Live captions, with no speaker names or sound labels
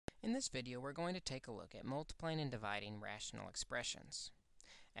In this video, we're going to take a look at multiplying and dividing rational expressions.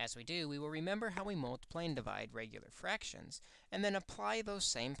 As we do, we will remember how we multiply and divide regular fractions, and then apply those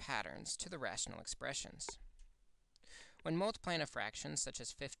same patterns to the rational expressions. When multiplying a fraction, such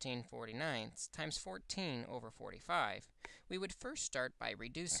as 15/49 times 14 over 45, we would first start by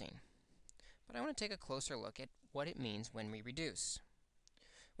reducing. But I want to take a closer look at what it means when we reduce.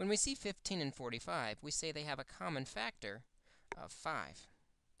 When we see 15 and 45, we say they have a common factor of 5.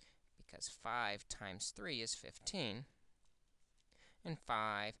 Because 5 times 3 is 15, and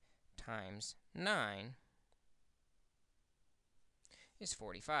 5 times 9 is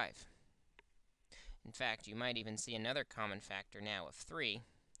 45. In fact, you might even see another common factor now of 3,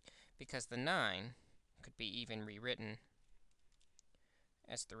 because the 9 could be even rewritten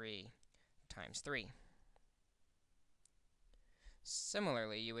as 3 times 3.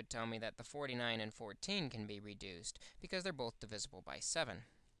 Similarly, you would tell me that the 49 and 14 can be reduced because they're both divisible by 7.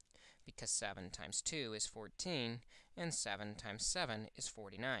 Because 7 times 2 is 14, and 7 times 7 is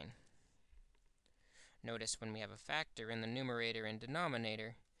 49. Notice when we have a factor in the numerator and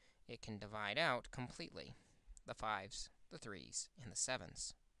denominator, it can divide out completely, the 5s, the 3s, and the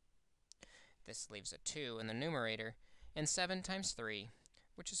 7s. This leaves a 2 in the numerator, and 7 times 3,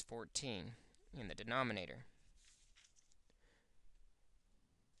 which is 14, in the denominator.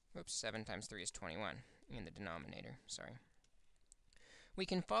 Oops, 7 times 3 is 21 in the denominator, sorry. We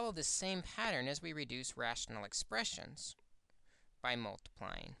can follow the same pattern as we reduce rational expressions by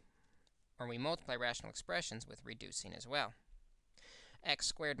multiplying, or we multiply rational expressions with reducing as well. X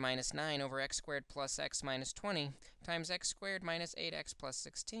squared minus 9 over x squared plus x minus 20 times x squared minus 8x plus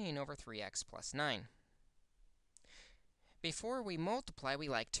 16 over 3x plus 9. Before we multiply, we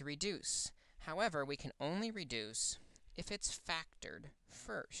like to reduce. However, we can only reduce if it's factored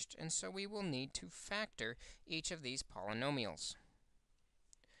first, and so we will need to factor each of these polynomials.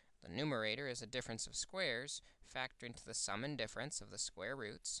 The numerator is a difference of squares, factoring to the sum and difference of the square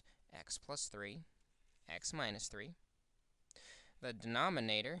roots, x plus 3, x minus 3. The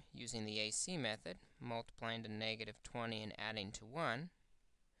denominator, using the AC method, multiplying to negative 20 and adding to 1,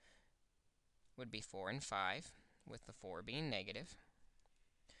 would be 4 and 5, with the 4 being negative,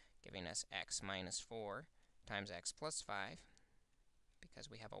 giving us x minus 4 times x plus 5, because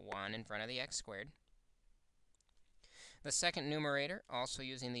we have a 1 in front of the x squared. The second numerator, also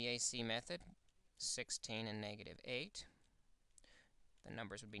using the AC method, 16 and negative 8. The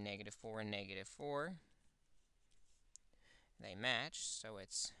numbers would be negative 4 and negative 4. They match, so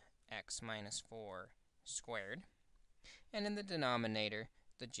it's x minus 4 squared. And in the denominator,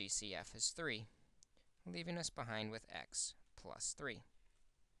 the GCF is 3, leaving us behind with x plus 3.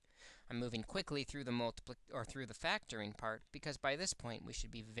 I'm moving quickly through the factoring part, because by this point we should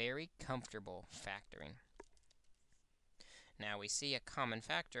be very comfortable factoring. Now we see a common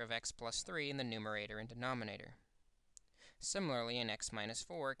factor of x plus 3 in the numerator and denominator. Similarly, an x minus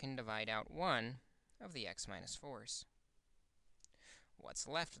 4 can divide out one of the x minus 4s. What's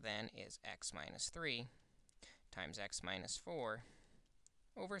left then is x minus 3 times x minus 4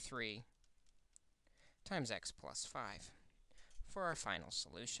 over 3 times x plus 5 for our final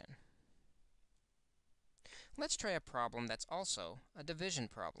solution. Let's try a problem that's also a division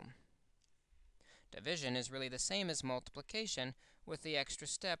problem. Division is really the same as multiplication, with the extra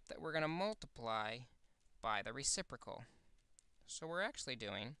step that we're going to multiply by the reciprocal. So we're actually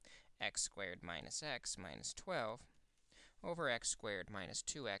doing x squared minus x minus 12 over x squared minus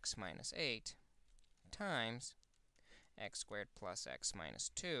 2x minus 8 times x squared plus x minus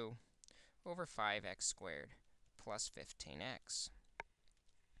 2 over 5x squared plus 15x.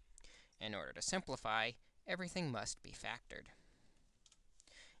 In order to simplify, everything must be factored.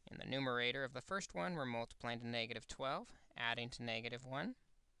 In the numerator of the first one, we're multiplying to negative 12, adding to negative 1.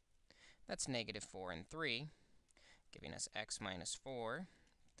 That's negative 4 and 3, giving us x minus 4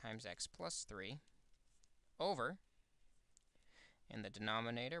 times x plus 3 over. In the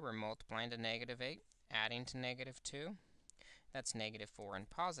denominator, we're multiplying to negative 8, adding to negative 2. That's negative 4 and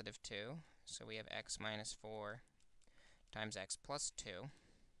positive 2, so we have x minus 4 times x plus 2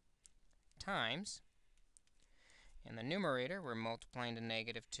 times. In the numerator, we're multiplying to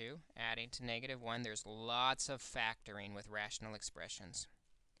negative 2, adding to negative 1. There's lots of factoring with rational expressions.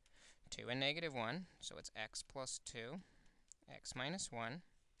 2 and negative 1, so it's x plus 2, x minus 1,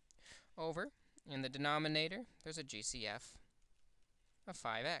 over. In the denominator, there's a GCF of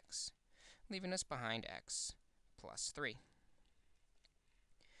 5x, leaving us behind x plus 3.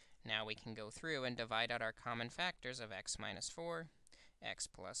 Now we can go through and divide out our common factors of x minus 4, x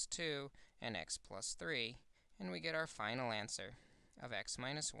plus 2, and x plus 3, and we get our final answer of x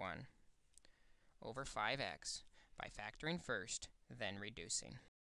minus 1 over 5x by factoring first, then reducing.